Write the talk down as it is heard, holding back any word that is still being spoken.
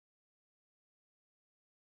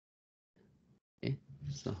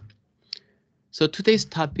So today's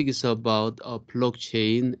topic is about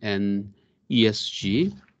blockchain and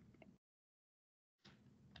ESG.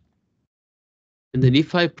 And then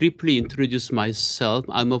if I briefly introduce myself,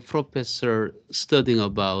 I'm a professor studying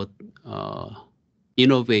about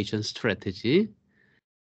innovation strategy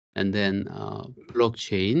and then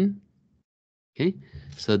blockchain. Okay,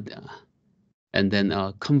 so and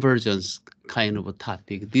then convergence kind of a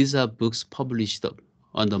topic. These are books published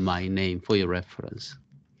under my name for your reference.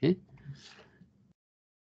 Okay.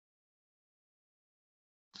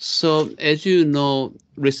 So as you know,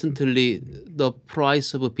 recently the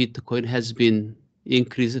price of a Bitcoin has been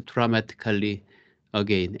increased dramatically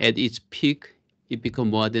again. At its peak, it became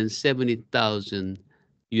more than 70,000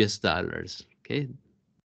 US dollars. Okay.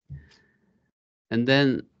 And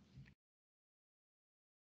then,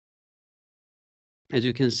 as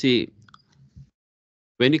you can see,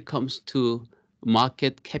 when it comes to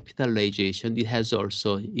market capitalization, it has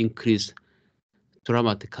also increased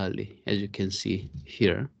dramatically, as you can see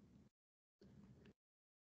here.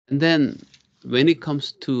 And then when it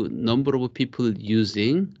comes to number of people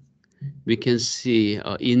using, we can see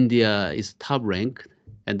India is top ranked,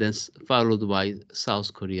 and then followed by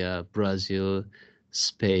South Korea, Brazil,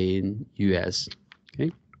 Spain, US.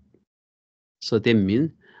 Okay. So that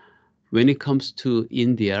means when it comes to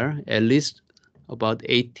India, at least about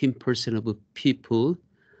 18% of people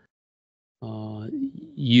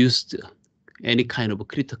used any kind of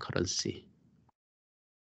cryptocurrency.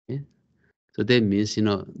 Okay? So that means,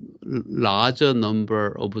 larger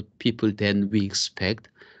number of people than we expect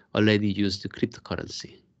already use the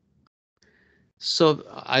cryptocurrency. So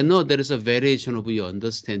I know there is a variation of your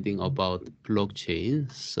understanding about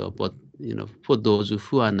blockchain. So, but for those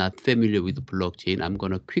who are not familiar with blockchain, I'm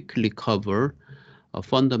going to quickly cover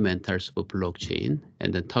fundamentals of blockchain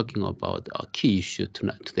and then talking about a key issue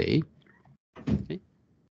today. Okay.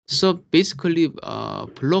 So basically,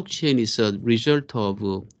 blockchain is a result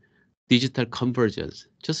of digital convergence,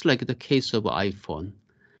 just like the case of iPhone.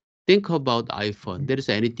 Think about iPhone. There is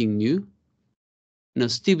anything new?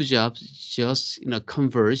 Steve Jobs just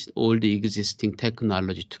converged all the existing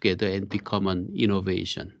technology together and become an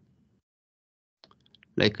innovation.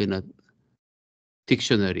 Like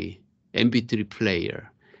dictionary, MP3 player,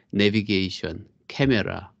 navigation,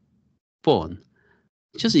 camera, phone,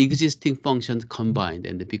 just existing functions combined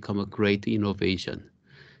and they become a great innovation.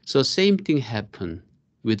 So same thing happened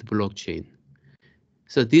with blockchain.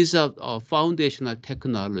 So these are foundational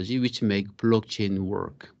technology which make blockchain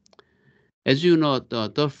work. As you know,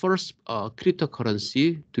 the first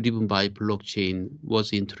cryptocurrency driven by blockchain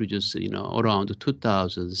was introduced, around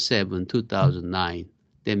 2007, 2009.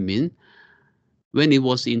 That means when it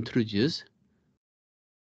was introduced,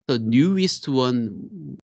 the newest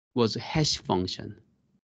one was a hash function,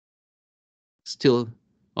 still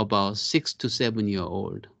about 6 to 7 year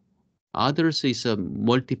old. Others is a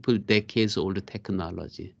multiple decades old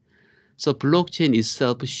technology. So blockchain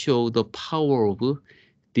itself shows the power of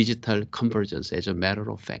digital convergence as a matter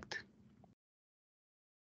of fact.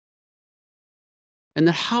 And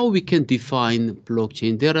how we can define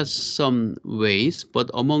blockchain, there are some ways, but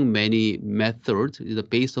among many methods,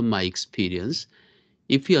 based on my experience,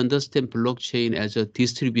 if you understand blockchain as a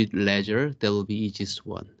distributed ledger, that will be easiest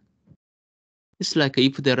one. It's like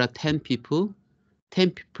if there are 10 people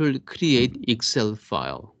create Excel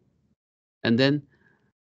file. And then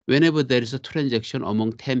whenever there is a transaction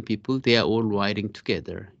among 10 people, they are all writing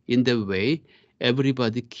together. In the way,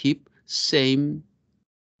 everybody keep same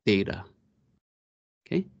data.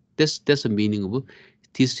 Okay, that's the meaning of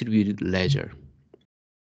distributed ledger.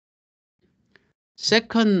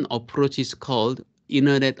 Second approach is called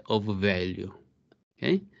Internet of Value.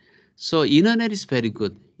 Okay, so Internet is very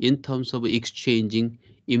good in terms of exchanging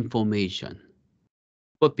information,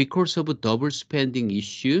 but because of a double spending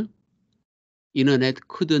issue, Internet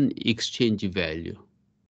couldn't exchange value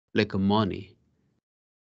like money.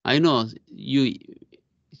 I know you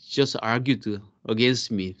just argued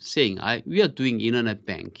against me saying we are doing Internet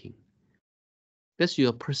banking. That's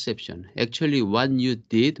your perception. Actually, what you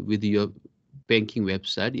did with your banking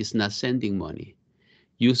website is not sending money.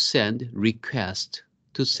 You send request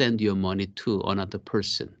to send your money to another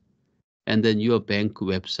person. And then your bank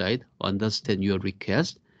website understand your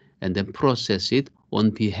request and then process it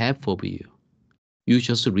on behalf of you. You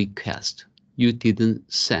just request. You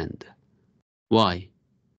didn't send. Why?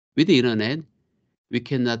 With the internet, we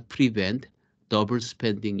cannot prevent double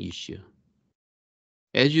spending issue.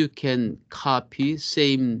 As you can copy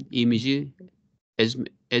same image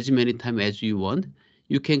as many times as you want,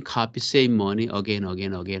 you can copy same money again.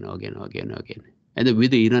 And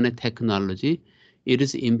with the internet technology, it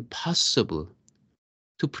is impossible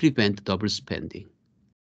to prevent double spending.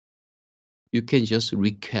 You can just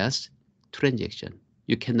request transaction.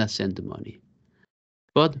 You cannot send money.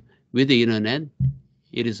 But with the internet,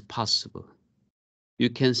 it is possible.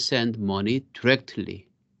 You can send money directly.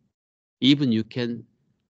 Even you can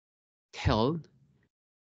tell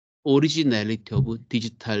originality of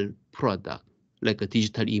digital product, like a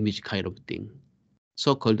digital image kind of thing.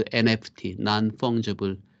 So-called NFT,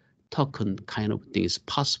 non-fungible token kind of thing is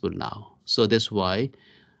possible now. So that's why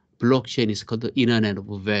blockchain is called the internet of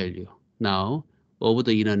value. Now, over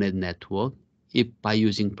the internet network, if by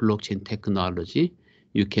using blockchain technology,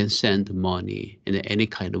 you can send money in any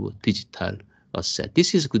kind of digital asset.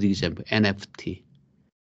 This is a good example, NFT.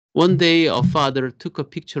 One day, a father took a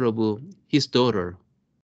picture of his daughter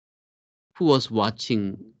who was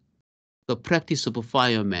watching the practice of a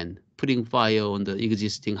fireman, putting fire on the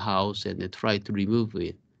existing house and they tried to remove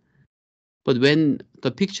it. But when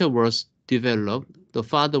the picture was developed, the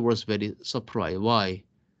father was very surprised. Why?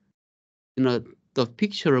 The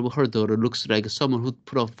picture of her daughter looks like someone who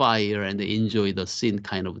put a fire and enjoy the scene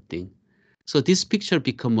kind of thing. So this picture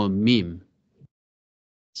become a meme,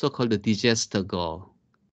 so-called the disaster girl.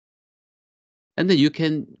 And then you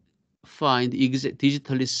can find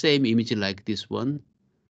digitally same image like this one,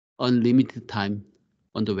 unlimited time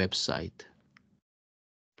on the website.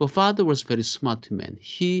 But father was very smart man.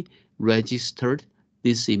 He registered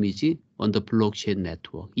this image on the blockchain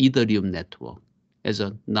network, Ethereum network, as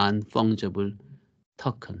a non-fungible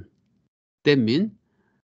token. That means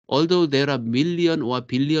although there are millions or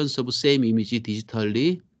billions of same image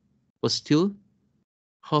digitally, but still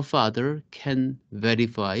her father can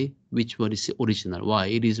verify which one is original. Why?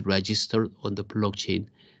 It is registered on the blockchain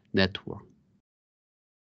network.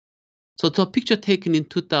 So the picture taken in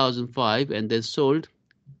 2005 and then sold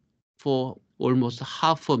for almost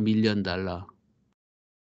 $500,000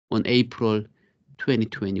 on April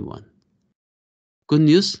 2021. Good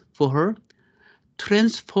news for her,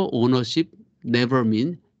 transfer ownership never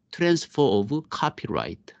means transfer of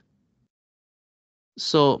copyright.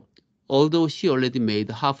 So although she already made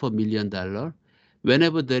 $500,000,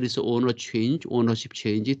 whenever there is ownership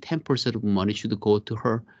change, 10% of money should go to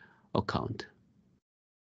her account.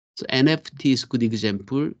 So NFT is a good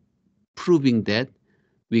example proving that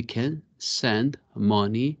we can send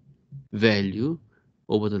money value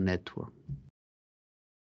over the network.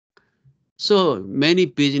 So many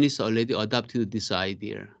businesses already adopted this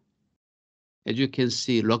idea. As you can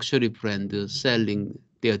see, luxury brands selling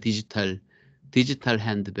their digital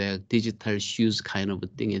handbag, digital shoes kind of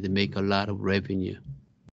thing, and they make a lot of revenue.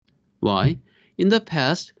 Why? In the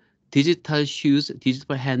past, digital shoes,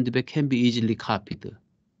 digital handbag can be easily copied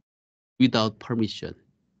without permission.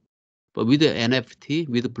 But with the NFT,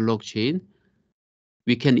 with the blockchain,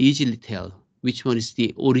 we can easily tell which one is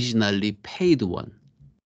the originally paid one.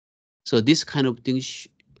 So this kind of thing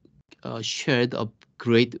shed a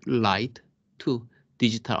great light to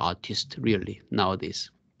digital artists really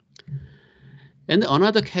nowadays. And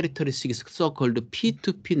another characteristic is so-called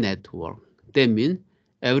P2P network. That means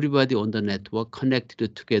everybody on the network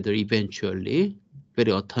connected together eventually,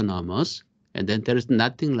 very autonomous. And then there is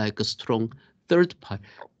nothing like a strong third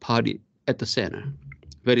party at the center,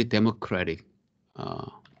 very democratic.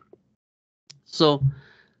 So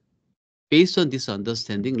based on this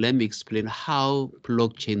understanding, let me explain how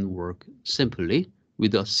blockchain works simply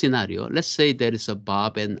with a scenario. Let's say there is a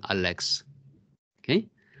Bob and Alex, okay?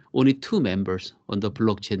 Only two members on the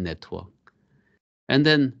blockchain network. And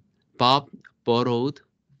then Bob borrowed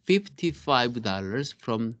 $55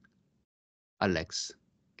 from Alex,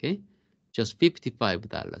 okay? Just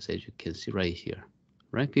 $55, as you can see right here,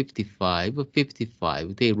 right? 55,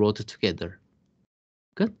 they wrote together,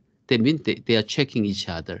 good? That means they are checking each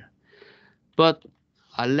other. But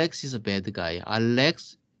Alex is a bad guy.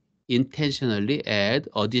 Alex intentionally add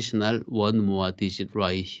additional one more digit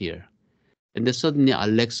right here. And then suddenly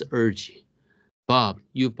Alex urged, Bob,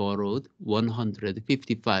 you borrowed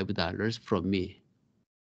 $155 from me.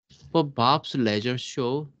 But Bob's ledger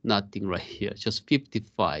show nothing right here, just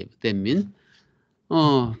 55. That means,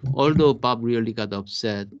 although Bob really got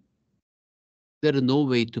upset, there is no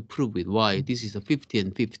way to prove it. Why? This is a 50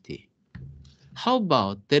 and 50. How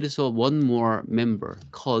about there is one more member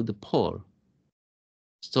called Paul?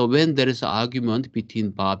 So when there is an argument between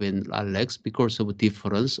Bob and Alex because of a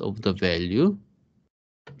difference of the value,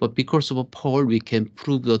 but because of a Paul, we can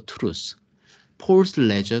prove the truth. Paul's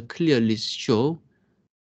ledger clearly show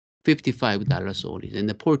 $55 only. And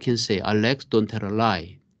the Paul can say, Alex, don't tell a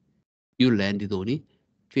lie. You landed only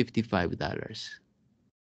 $55.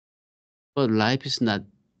 But life is not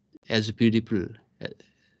as beautiful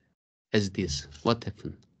as this. What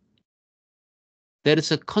happened? there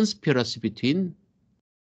is a conspiracy between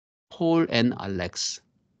Paul and Alex.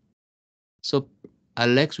 So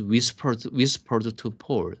Alex whispered to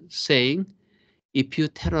Paul, saying, if you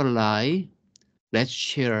tell a lie, let's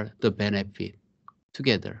share the benefit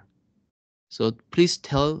together. So please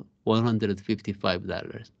tell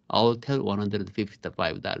 $155. I'll tell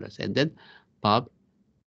 $155. And then Bob,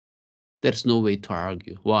 there's no way to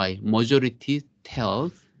argue. Why? Majority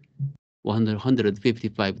tell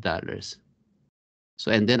 $155.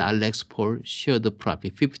 So, and then Alex Paul share the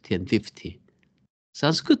profit 50 and 50.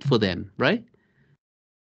 Sounds good for them, right?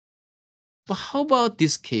 But how about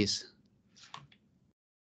this case?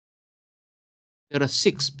 There are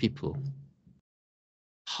 6 people.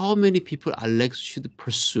 How many people Alex should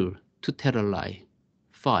pursue to tell a lie?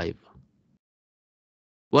 5.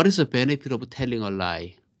 What is the benefit of telling a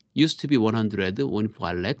lie? Used to be 100 only for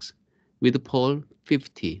Alex. With Paul,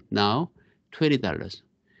 50. Now, $20.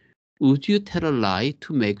 Would you tell a lie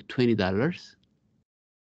to make $20?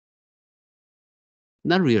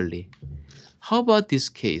 Not really. How about this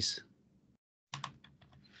case?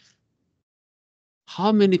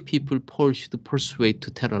 How many people Paul should persuade to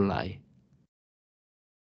tell a lie?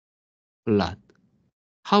 A lot.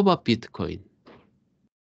 How about Bitcoin?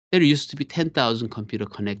 There used to be 10,000 computers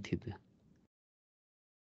connected.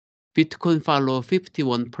 Bitcoin follow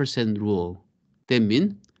 51% rule. That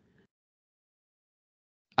means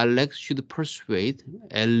Alex should persuade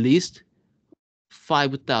at least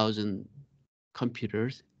 5,000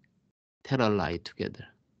 computers tell a lie together.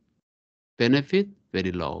 Benefit,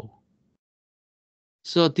 very low.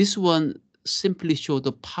 So this one simply shows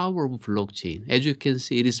the power of blockchain. As you can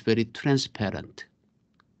see, it is very transparent.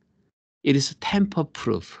 It is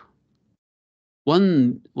tamper-proof.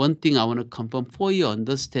 One thing I want to confirm for your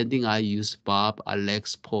understanding, I use Bob,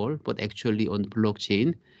 Alex, Paul, but actually on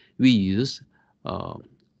blockchain, we use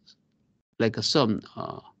like some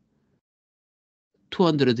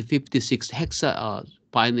 256 hexa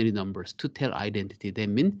binary numbers to tell identity. That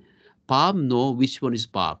means Bob know which one is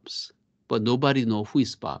Bob's, but nobody know who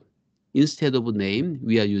is Bob. Instead of a name,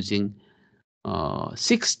 we are using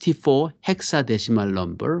 64 hexadecimal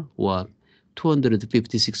number or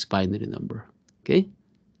 256 binary number. Okay,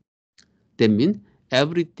 that means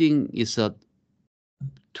everything is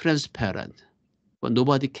transparent, but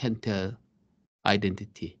nobody can tell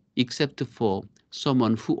identity except for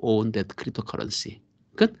someone who owns that cryptocurrency.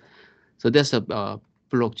 Good. So that's a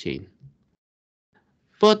blockchain.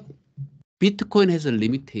 But Bitcoin has a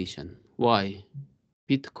limitation. Why?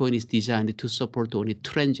 Bitcoin is designed to support only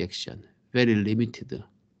transaction, very limited.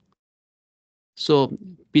 So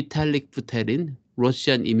Vitalik Buterin,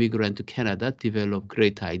 Russian immigrant to Canada, developed a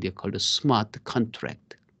great idea called a smart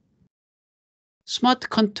contract. Smart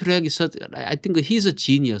contract is, I think he's a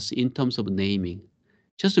genius in terms of naming.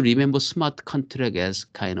 Just remember smart contract as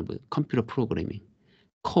kind of a computer programming.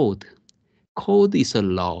 Code. Code is a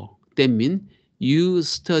law. That means you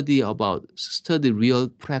study real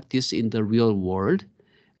practice in the real world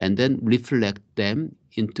and then reflect them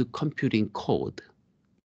into computing code,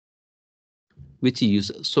 which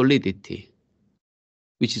use Solidity,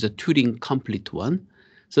 which is a Turing complete one.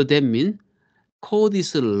 So that means code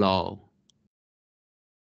is a law.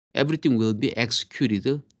 Everything will be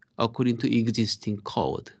executed according to existing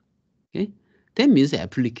code. Okay, that means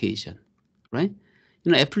application, right?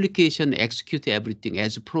 Application execute everything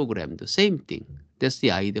as programmed. The same thing. That's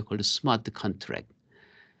the idea called smart contract.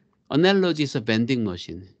 Analogy is a vending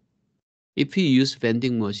machine. If you use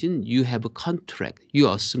vending machine, you have a contract. You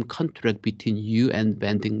assume contract between you and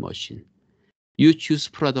vending machine. You choose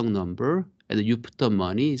product number and you put the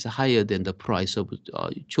money is higher than the price of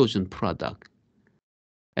chosen product.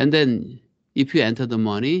 And then if you enter the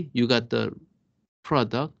money, you got the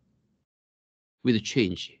product with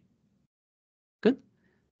change. Good.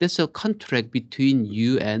 That's a contract between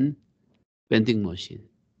you and vending machine.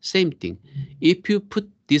 Same thing. If you put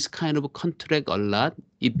this kind of contract a lot,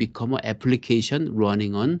 it becomes an application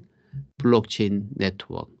running on blockchain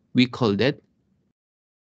network. We call that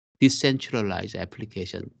decentralized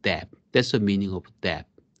application, DApp. That's the meaning of DApp.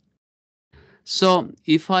 So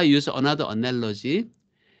if I use another analogy,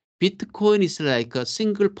 Bitcoin is like a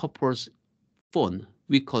single purpose phone.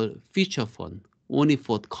 We call feature phone, only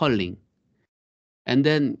for calling. And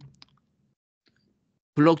then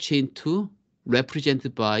blockchain 2,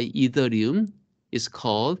 represented by Ethereum, is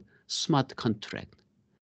called smart contract.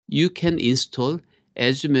 You can install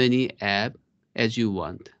as many apps as you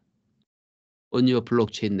want on your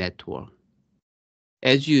blockchain network.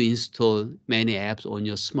 As you install many apps on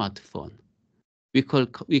your smartphone, we call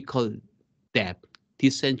DApp,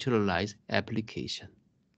 decentralized application.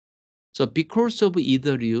 So because of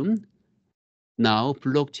Ethereum, Now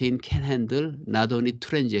blockchain can handle not only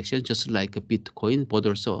transactions just like a Bitcoin, but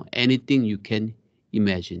also anything you can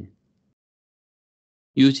imagine.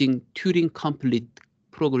 Using Turing complete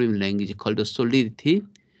programming language called Solidity,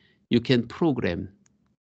 you can program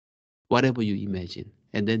whatever you imagine,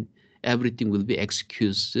 and then everything will be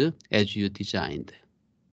executed as you designed.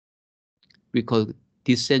 We call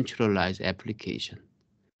decentralized application.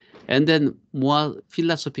 And then more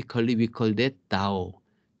philosophically, we call that DAO,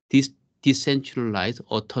 this decentralized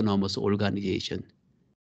autonomous organization.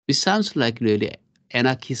 It sounds like really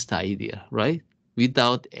anarchist idea, right?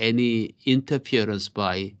 Without any interference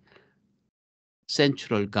by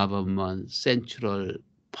central government, central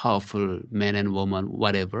powerful men and women,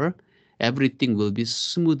 whatever, everything will be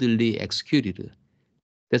smoothly executed.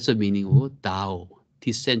 That's the meaning of DAO,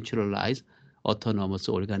 decentralized autonomous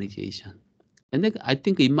organization. And then I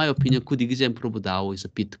think, in my opinion, good example of DAO is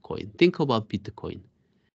Bitcoin. Think about Bitcoin.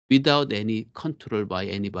 Without any control by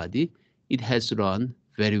anybody, it has run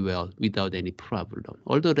very well without any problem.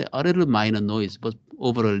 Although there are a little minor noise, but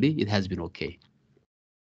overall it has been okay.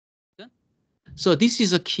 So this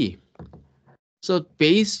is a key. So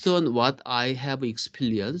based on what I have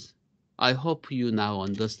experienced, I hope you now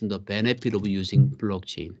understand the benefit of using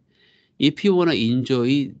blockchain. If you want to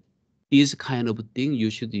enjoy this kind of thing, you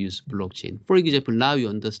should use blockchain. For example, now you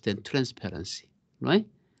understand transparency, right?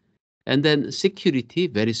 And then security,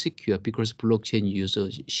 very secure because blockchain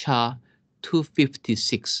uses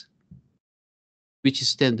SHA-256, which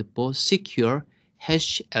stands for Secure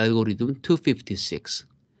Hash Algorithm 256.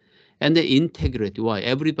 And the integrity, why?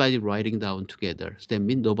 Everybody writing down together. So that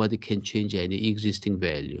means nobody can change any existing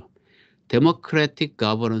value. Democratic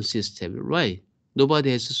governance system, right? Nobody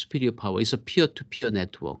has superior power. It's a peer-to-peer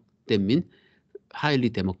network. That means highly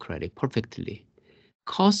democratic, perfectly.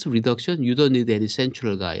 Cost reduction, you don't need any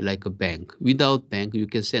central guy like a bank. Without bank, you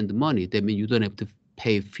can send money. That means you don't have to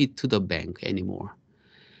pay fee to the bank anymore.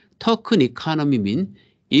 Token economy means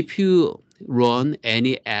if you run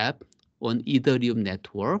any app on Ethereum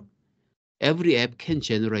network, every app can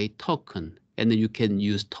generate token, and then you can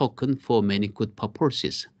use token for many good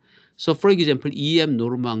purposes. So for example, EM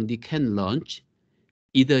Normandie can launch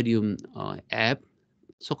Ethereum app,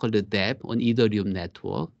 so-called DApp on Ethereum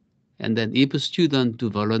network. And then if a student do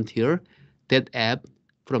volunteer, that app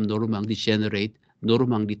from Normandie generate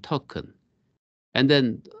Normandie token. And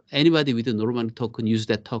then anybody with a Normandie token use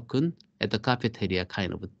that token at the cafeteria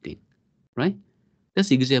kind of a thing, right? That's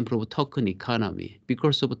example of token economy.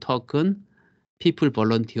 Because of a token, people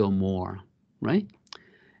volunteer more, right?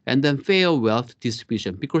 And then fair wealth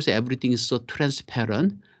distribution, because everything is so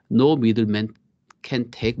transparent, no middleman can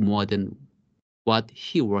take more than what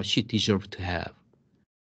he or she deserves to have.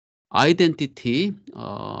 Identity,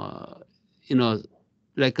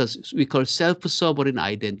 like we call self-sovereign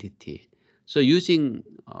identity. So using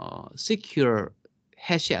secure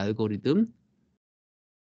hash algorithm,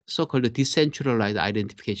 so-called decentralized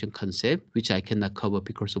identification concept, which I cannot cover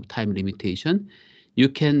because of time limitation, you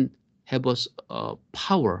can have a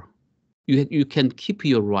power. You can keep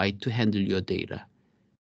your right to handle your data.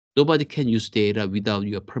 Nobody can use data without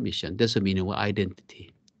your permission. That's the meaning of identity.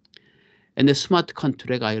 And the smart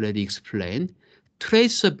contract I already explained.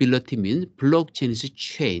 Traceability means blockchain is a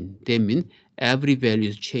chain. That means every value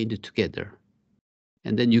is chained together.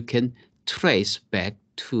 And then you can trace back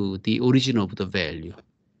to the origin of the value.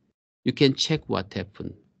 You can check what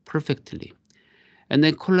happened perfectly. And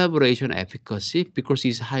then collaboration efficacy, because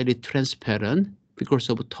it's highly transparent, because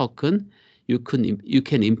of token, you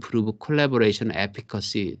can improve collaboration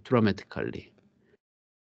efficacy dramatically.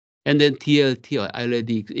 And then DLT, I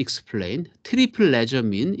already explained. Triple ledger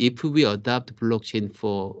means if we adopt blockchain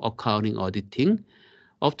for accounting auditing,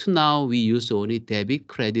 up to now we use only debit,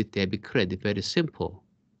 credit, very simple.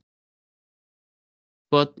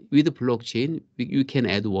 But with blockchain, you can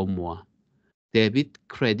add one more, debit,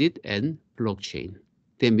 credit, and blockchain.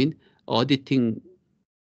 That means auditing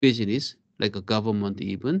business, like a government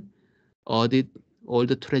even, audit all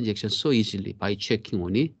the transactions so easily by checking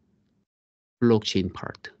only blockchain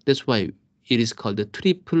part. That's why it is called the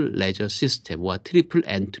triple ledger system or triple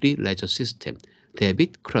entry ledger system,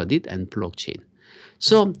 debit, credit, and blockchain.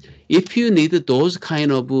 So if you need those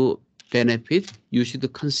kind of benefit, you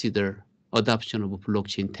should consider adoption of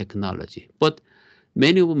blockchain technology. But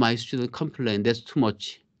many of my students complain that's too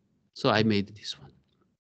much. So I made this one.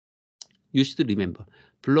 You should remember,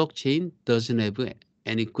 blockchain doesn't have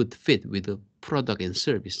any good fit with the product and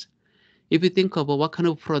service. If you think about what kind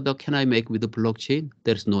of product can I make with the blockchain,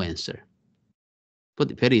 there's no answer.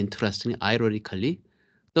 But very interesting, ironically,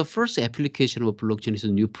 the first application of blockchain is a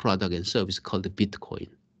new product and service called Bitcoin.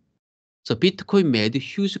 So Bitcoin made a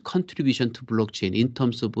huge contribution to blockchain in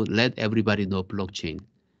terms of let everybody know blockchain.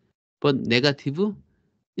 But negative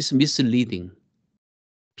is misleading.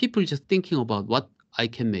 People just thinking about what I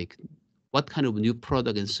can make, what kind of new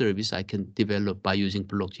product and service I can develop by using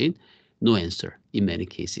blockchain. No answer in many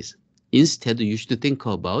cases. Instead, you should think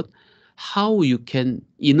about how you can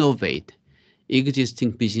innovate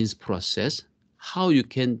existing business process, how you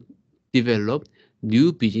can develop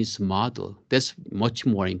new business model. That's much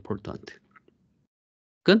more important.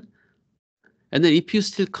 Good? And then if you're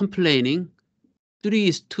still complaining, 3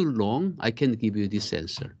 is too long, I can give you this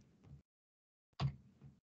answer.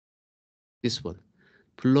 This one,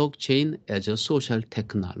 blockchain as a social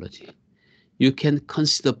technology. You can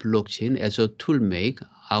consider blockchain as a tool make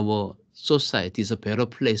our society is a better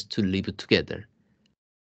place to live together.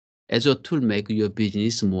 As a tool make your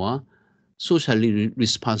business more socially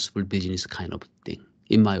responsible business kind of thing,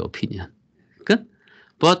 in my opinion. Good?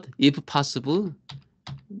 But if possible,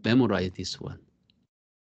 memorize this one.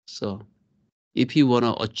 So if you want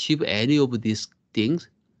to achieve any of these things,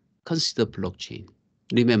 consider blockchain.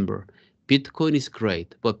 Remember, Bitcoin is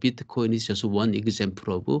great, but Bitcoin is just one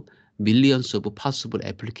example of millions of possible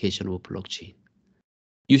applications of blockchain.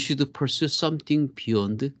 You should pursue something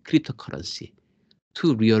beyond cryptocurrency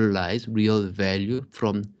to realize real value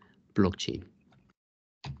from blockchain.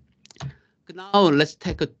 Now let's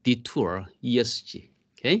take a detour, ESG.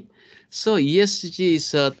 Okay, so ESG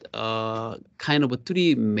is a kind of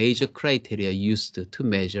 3 major criteria used to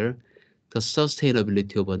measure the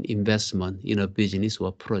sustainability of an investment in a business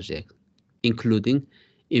or project, including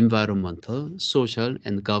environmental, social,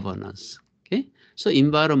 and governance. Okay, so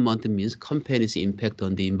environment means company's impact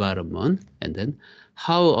on the environment, and then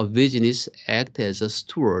how a business acts as a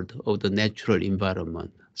steward of the natural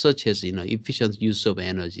environment, such as efficient use of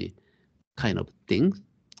energy, kind of thing.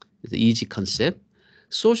 It's an easy concept.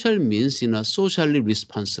 Social means socially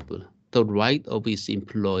responsible, the right of its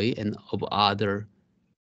employee and of other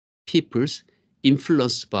peoples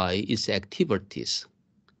influenced by its activities.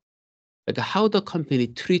 Like how the company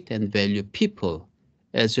treat and value people,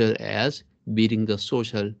 as well as meeting the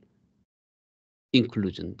social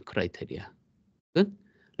inclusion criteria. Good?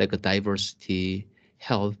 Like a diversity,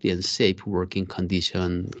 healthy and safe working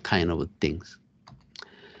condition kind of things.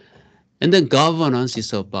 And then governance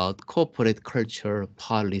is about corporate culture,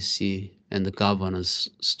 policy, and the governance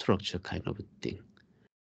structure kind of thing.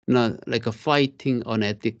 Now, like a fighting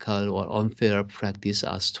unethical or unfair practice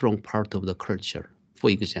are strong part of the culture,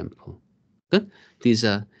 for example. Good? These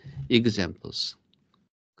are examples.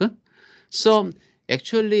 Good? So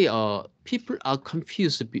actually, people are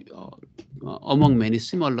confused among many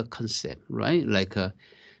similar concepts, right? Like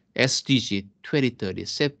SDG 2030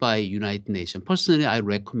 set by United Nations. Personally, I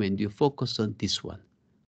recommend you focus on this one.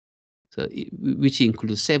 So, which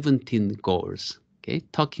includes 17 goals, okay?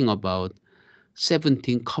 Talking about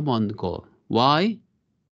 17 common goals. Why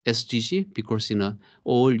SDG? Because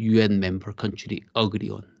all UN member countries agree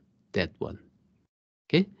on that one.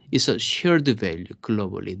 Okay, it's a shared value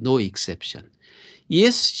globally, no exception.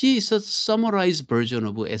 ESG is a summarized version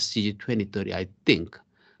of SDG 2030, I think,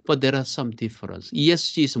 but there are some difference.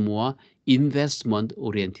 ESG is more investment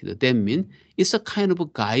oriented. That means it's a kind of a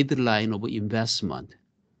guideline of investment.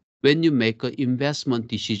 When you make an investment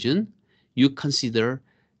decision, you consider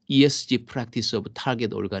ESG practice of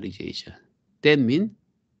target organization. That means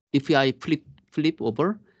if I flip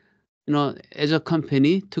over, as a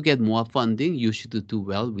company to get more funding, you should do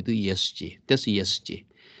well with the ESG. That's ESG.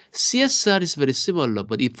 CSR is very similar,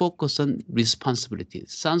 but it focuses on responsibility.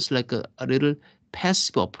 Sounds like a little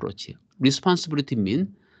passive approach. Responsibility means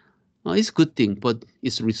it's a good thing, but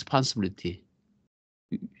it's responsibility,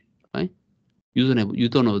 right? You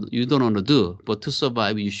don't want to do, but to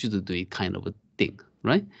survive, you should do it kind of a thing,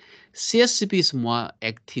 right? CSB is more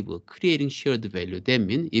active, creating shared value. That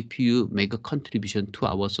means if you make a contribution to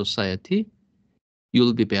our society,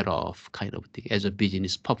 you'll be better off kind of thing as a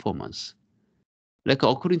business performance. Like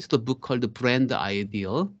according to the book called The Brand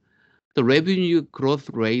Ideal, the revenue growth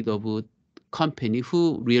rate of a company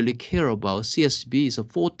who really care about CSB is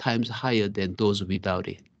 4 times higher than those without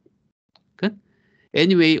it. Okay?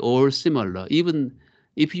 Anyway, all similar. Even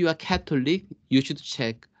if you are Catholic, you should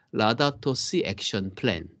check Laudato Si action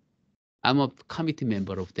plan. I'm a committee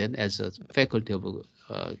member of that as a faculty of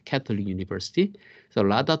Catholic University. So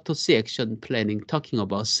Laudato Si action planning talking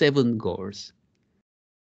about 7 goals.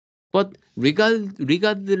 But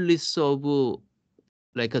regardless of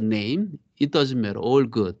like a name, it doesn't matter, all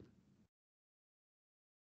good.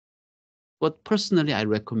 But personally, I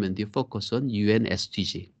recommend you focus on UN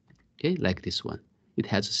SDG, okay, like this one. It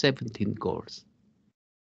has 17 goals.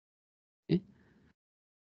 Okay?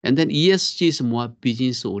 And then ESG is more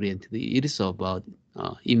business oriented. It is about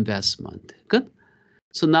investment. Good.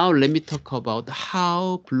 So now let me talk about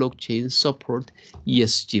how blockchain support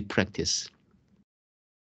ESG practice.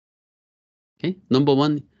 Okay. Number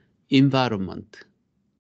one, environment.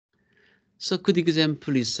 So good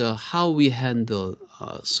example is how we handle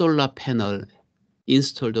solar panel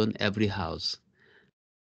installed on every house.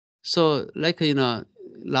 So like,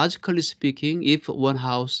 logically speaking, if one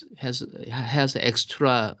house has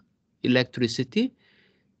extra electricity,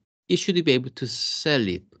 it should be able to sell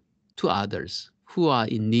it to others who are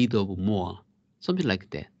in need of more, something like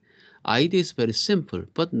that. Idea is very simple,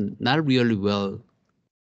 but not really well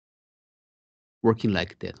working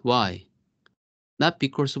like that. Why? Not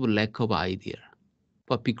because of lack of idea,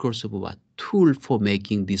 but because of a tool for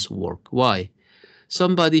making this work. Why?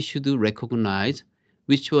 Somebody should recognize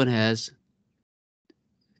which one has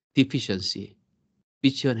deficiency,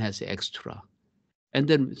 which one has extra. And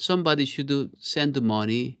then somebody should send the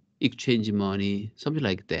money, exchange money, something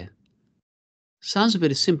like that. Sounds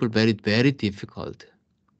very simple, very, very difficult.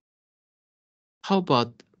 How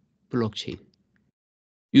about blockchain?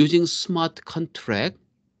 Using smart contract,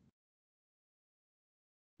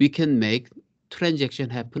 we can make transaction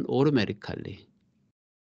happen automatically.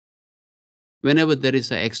 Whenever there is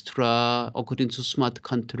an extra, according to smart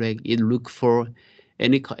contract, it look for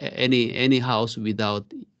any house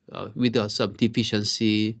without some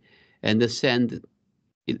deficiency, and then send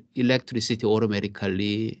electricity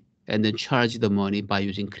automatically, and then charge the money by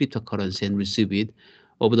using cryptocurrency and receive it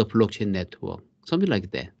over the blockchain network, something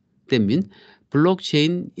like that. That means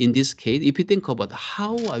blockchain in this case, if you think about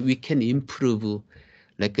how we can improve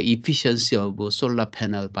like efficiency of a solar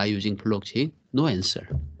panel by using blockchain, no answer.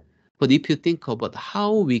 But if you think about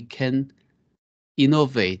how we can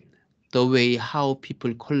innovate the way how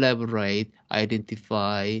people collaborate,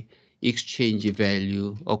 identify, exchange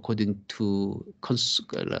value according to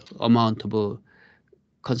amount of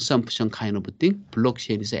consumption kind of thing,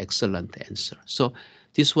 blockchain is an excellent answer. So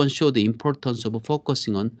this one shows the importance of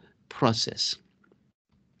focusing on process.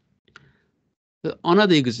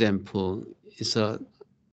 Another example is a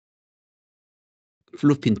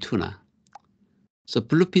bluefin tuna. So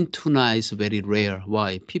bluefin tuna is very rare.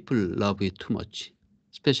 Why? People love it too much,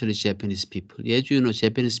 especially Japanese people. As you know,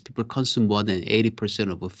 Japanese people consume more than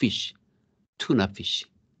 80% of fish, tuna fish.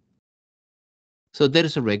 So there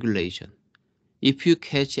is a regulation. If you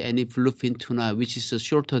catch any bluefin tuna, which is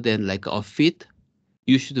shorter than like a feet,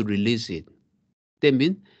 you should release it. That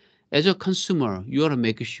means, as a consumer, you want to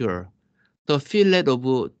make sure the fillet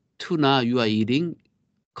of tuna you are eating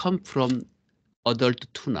come from adult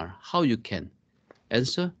tuna. How you can?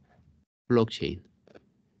 Answer, blockchain.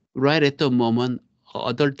 Right at the moment,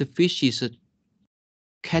 adult fish is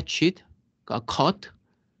catch it, caught,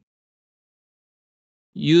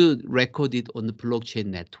 you record it on the blockchain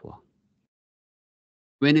network.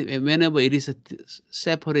 Whenever it is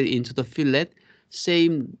separated into the fillet,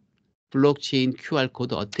 same blockchain QR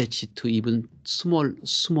code attached to even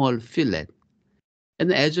small fillet.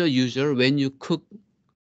 And as a user, when you cook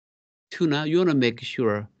tuna, you want to make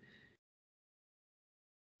sure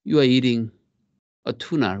you are eating a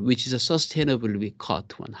tuna, which is a sustainably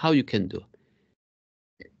caught one. How you can do?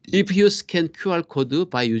 If you scan QR code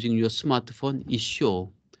by using your smartphone, it shows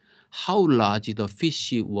how large the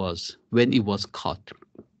fish was when it was caught.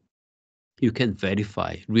 You can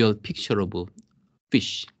verify real picturable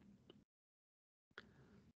fish.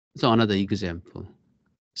 So another example.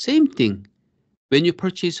 Same thing. When you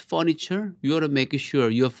purchase furniture, you ought to make sure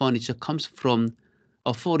your furniture comes from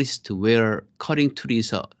a forest where cutting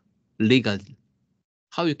trees are legal.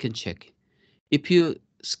 How you can check? If you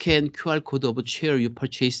scan QR code of a chair you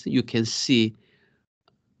purchased, you can see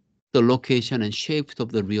the location and shape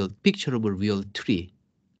of the real picturable real tree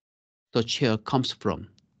the chair comes from.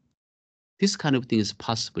 This kind of thing is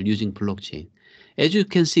possible using blockchain. As you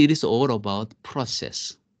can see, it is all about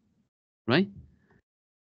process, right?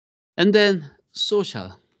 And then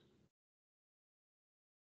social.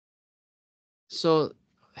 So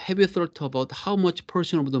have you thought about how much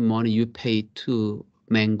portion of the money you pay to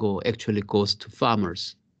Mango actually goes to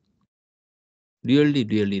farmers? Really,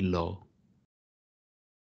 really low.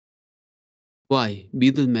 Why?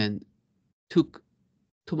 Middlemen took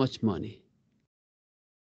too much money.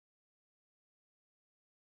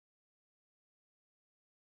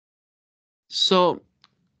 So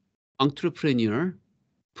entrepreneur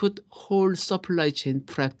put whole supply chain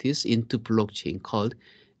practice into blockchain called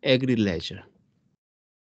agri-ledger.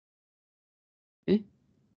 Okay?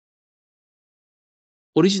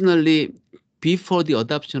 Originally, before the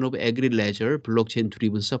adoption of agri-ledger,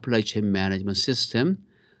 blockchain-driven supply chain management system,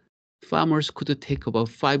 farmers could take about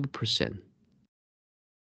 5%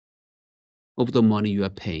 of the money you are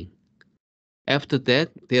paying. After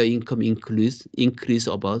that, their income increase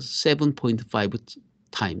about 7.5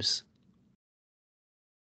 times,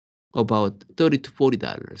 about $30 to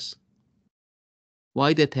 $40.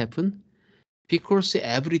 Why that happened? Because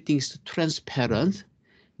everything is transparent.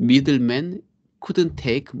 Middlemen couldn't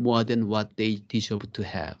take more than what they deserve to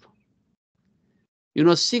have. You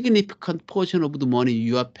know, significant portion of the money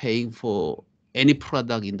you are paying for any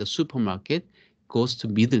product in the supermarket goes to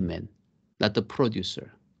middlemen, not the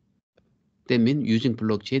producer. That means using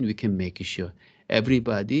blockchain, we can make sure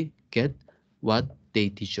everybody get what they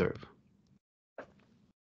deserve.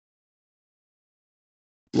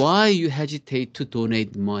 Why you hesitate to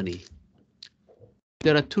donate money?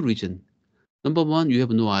 There are two reasons. Number one, you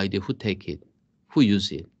have no idea who take it, who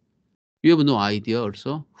use it. You have no idea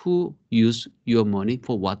also who use your money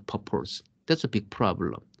for what purpose. That's a big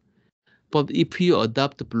problem. But if you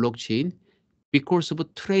adopt the blockchain, because of a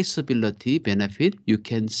traceability benefit, you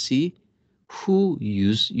can see who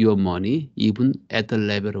use your money even at the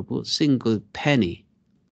level of a single penny.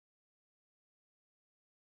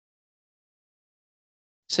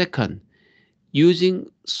 Second, using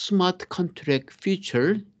smart contract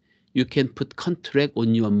feature, you can put contract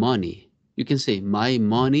on your money. You can say, my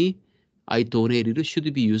money I donated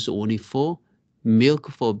should be used only for milk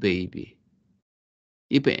for baby.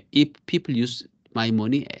 If people use my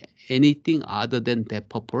money anything other than that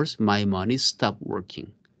purpose, my money stop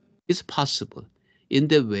working. It's possible. In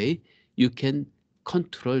that way, you can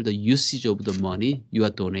control the usage of the money you are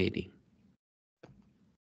donating.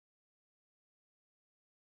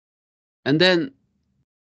 And then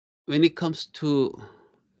when it comes to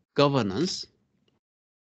governance,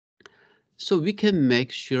 so we can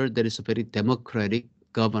make sure there is a very democratic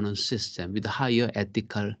governance system with higher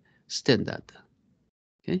ethical standard.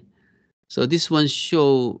 Okay, so this one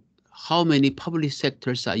show how many public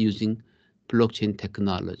sectors are using blockchain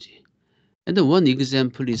technology. And the one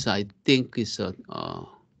example is, I think, is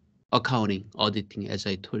accounting, auditing, as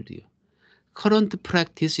I told you. Current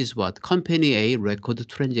practice is what? Company A record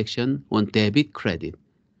transaction on debit credit.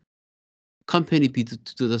 Company B to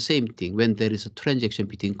do the same thing when there is a transaction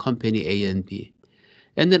between company A and B.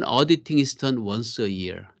 And then auditing is done once a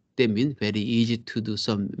year. That means very easy to do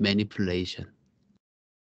some manipulation.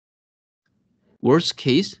 Worst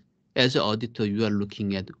case, as an auditor, you are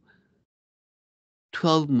looking at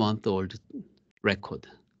 12-month-old record.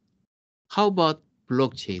 How about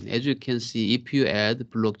blockchain? As you can see, if you add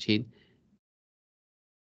blockchain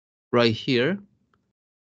right here,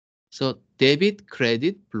 so debit,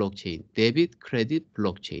 credit, blockchain, debit, credit,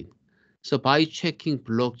 blockchain. So by checking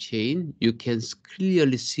blockchain, you can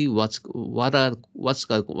clearly see what's going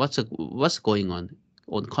on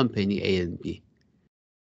company A and B.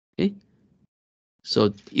 Okay,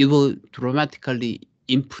 so it will dramatically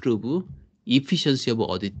improve efficiency of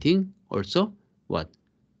auditing. Also, what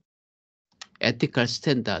ethical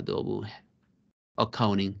standard of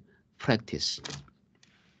accounting practice.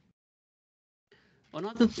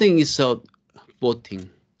 Another thing is voting.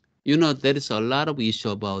 You know, there is a lot of issue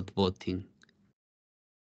about voting.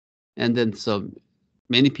 And then so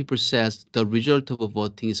many people says the result of a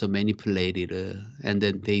voting is manipulated and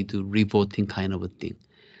then they do revoting kind of a thing.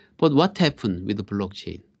 But what happened with the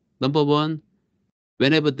blockchain? Number one,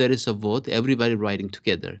 whenever there is a vote, everybody writing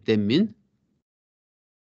together. That means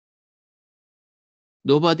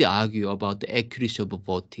nobody argue about the accuracy of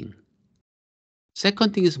voting.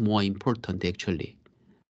 Second thing is more important actually.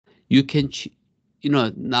 You can,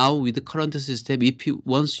 now with the current system, if you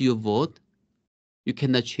once you vote, you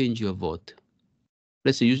cannot change your vote.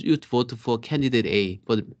 Let's say you vote for candidate A,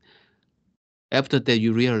 but after that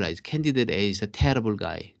you realize candidate A is a terrible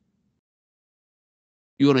guy.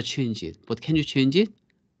 You want to change it, but can you change it?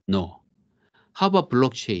 No. How about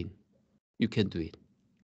blockchain? You can do it.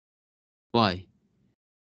 Why?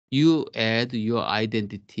 You add your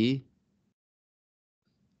identity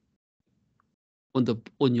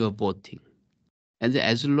on your voting, and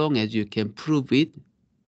as long as you can prove it,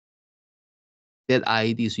 that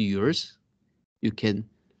ID is yours, you can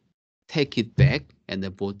take it back and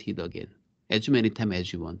then vote it again as many times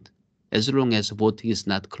as you want. As long as voting is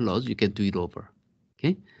not closed, you can do it over.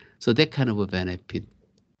 Okay, so that kind of a benefit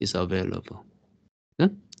is available.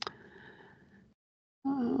 Good?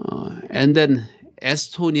 And then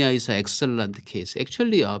Estonia is an excellent case.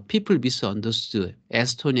 Actually, people misunderstood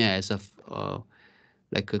Estonia as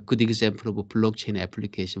like a good example of a blockchain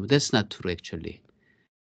application, but that's not true actually.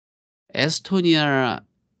 Estonia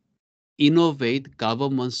innovate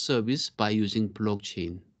government service by using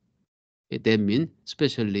blockchain. That means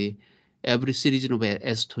especially every citizen of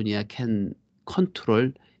Estonia can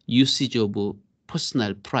control usage of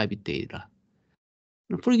personal private data.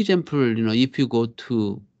 For example, if you go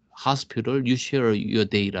to hospital, you share your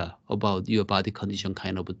data about your body condition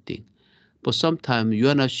kind of a thing. But sometimes you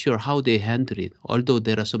are not sure how they handle it, although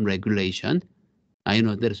there are some regulation. I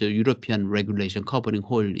know there's a European regulation covering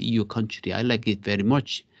whole EU country. I like it very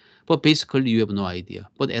much. But basically, you have no idea.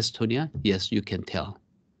 But Estonia, yes, you can tell.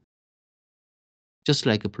 Just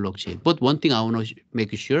like a blockchain. But one thing I want to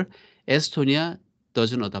make sure, Estonia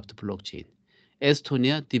doesn't adopt blockchain.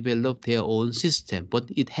 Estonia developed their own system, but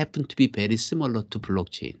it happened to be very similar to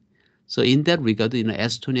blockchain. So in that regard,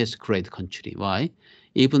 Estonia is a great country. Why?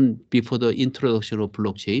 Even before the introduction of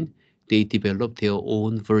blockchain, they developed their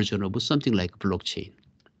own version of something like blockchain.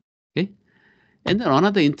 Okay. And then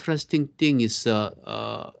another interesting thing is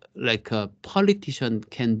like a politician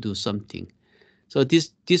can do something. So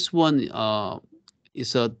this one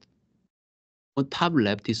is on top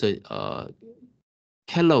left is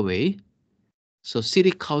Callaway, so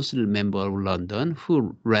city council member of London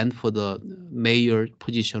who ran for the mayor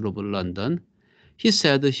position of London. He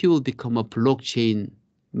said he will become a blockchain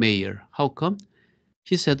mayor. How come?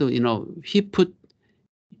 He said, he put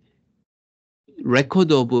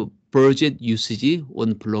record of budget usage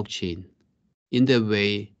on blockchain. In that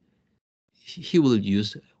way, he will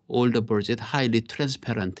use all the budget highly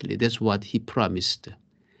transparently. That's what he promised.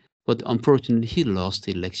 But unfortunately, he lost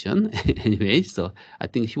the election anyway. So I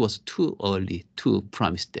think he was too early to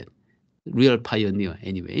promise that. Real pioneer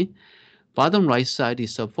anyway. Bottom right side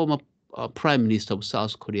is a former prime minister of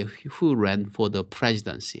South Korea who ran for the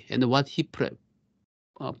presidency. And what he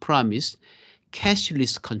promised,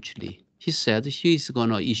 cashless country. He said he is going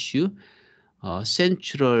to issue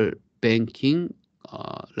central banking,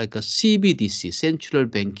 like a CBDC, central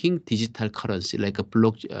banking digital currency, like a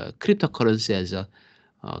cryptocurrency as a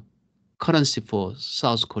currency for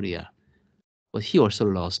South Korea. But he also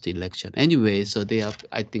lost the election anyway. So they are,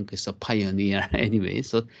 I think, it's a pioneer anyway.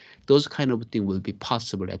 So those kind of things will be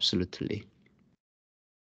possible, absolutely.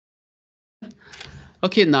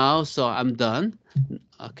 Okay, now, so I'm done.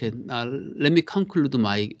 Okay, now let me conclude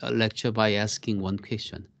my lecture by asking one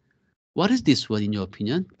question. What is this one in your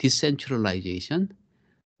opinion? Decentralization,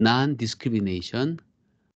 non-discrimination,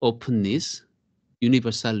 openness,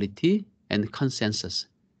 universality, and consensus.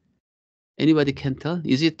 Anybody can tell?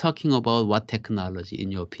 Is it talking about what technology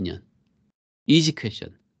in your opinion? Easy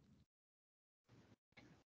question.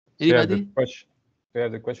 Anybody? We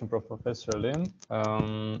have the question from Professor Lim.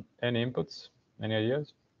 Any inputs? Any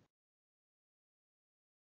ideas?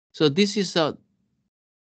 So this is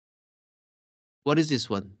what is this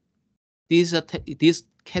one? This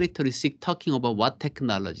characteristic talking about what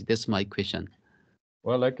technology? That's my question.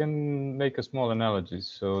 Well, I can make a small analogy.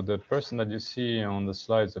 So the person that you see on the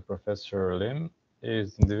slides of Professor Lim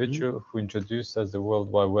is the individual who introduced us the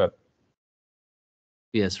World Wide Web.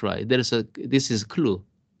 Yes, right. This is a clue,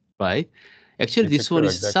 right? Actually, It's this one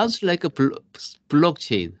exactly. sounds like a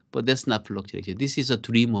blockchain, but that's not blockchain. This is a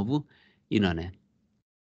dream of internet.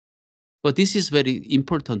 But this is very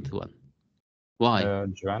important one. Why?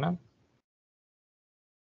 Joanna?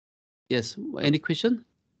 Yes, any question?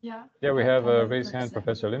 Yeah. Yeah, we have a raised hand,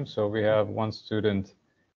 Professor Lim. So we have one student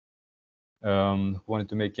who wanted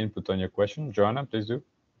to make input on your question. Joanna, please do.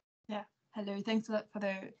 Yeah. Hello. Thanks a lot for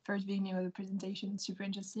the first beginning of the presentation. Super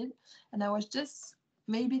interested. And I was just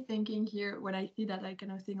maybe thinking here when I see that, I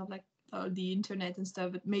kind of think of like the internet and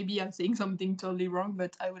stuff, but maybe I'm saying something totally wrong,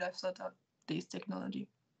 but I would have thought of this technology.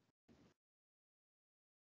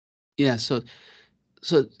 Yeah, so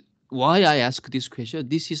why I ask this question,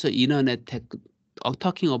 this is an internet tech,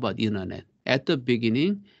 talking about internet. At the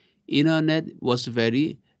beginning, internet was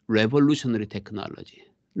very revolutionary technology.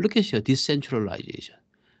 Look at your decentralization,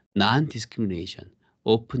 non-discrimination,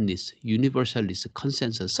 openness, universalism,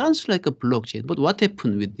 consensus. Sounds like a blockchain, but what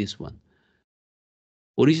happened with this one?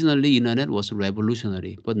 Originally, internet was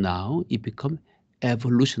revolutionary, but now it become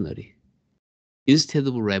evolutionary. Instead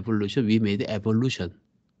of revolution, we made evolution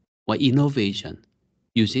or innovation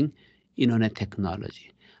using internet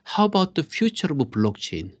technology. How about the future of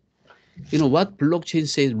blockchain? What blockchain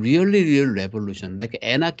says really real revolution, like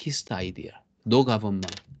anarchist idea, no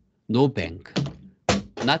government, no bank,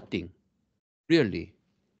 nothing, really.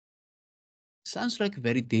 Sounds like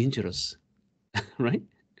very dangerous, right?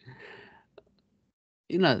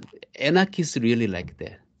 Anarchists really like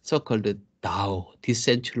that, so-called DAO,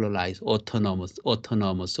 decentralized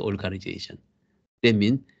autonomous organization. They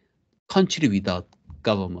mean country without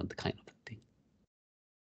government kind of thing.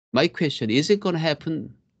 My question, is it going to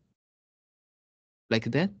happen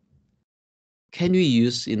like that? Can we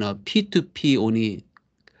use P2P only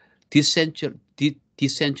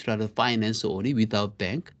decentralized finance only without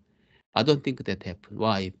bank. I don't think that happened.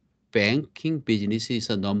 Why? Banking business is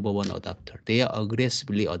a number one adopter. They are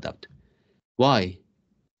aggressively adopt. Why?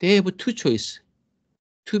 They have two choice,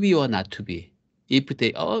 to be or not to be. If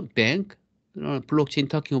they are bank, blockchain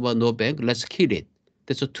talking about no bank, let's kill it.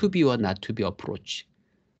 That's a to be or not to be approach.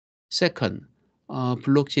 Second,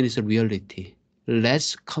 blockchain is a reality.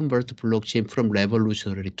 Let's convert blockchain from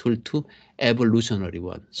revolutionary tool to evolutionary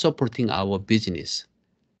one, supporting our business.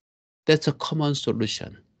 That's a common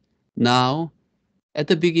solution. Now, at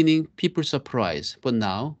the beginning, people surprised, but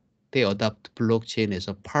now they adopt blockchain as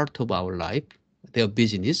a part of our life, their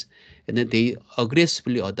business, and then they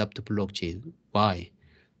aggressively adopt blockchain. Why?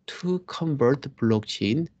 To convert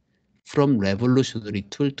blockchain from revolutionary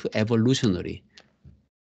tool to evolutionary.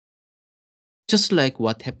 Just like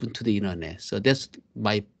what happened to the internet. So that's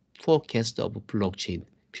my forecast of blockchain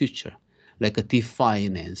future, like a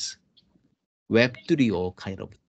definance, Web 3 or kind of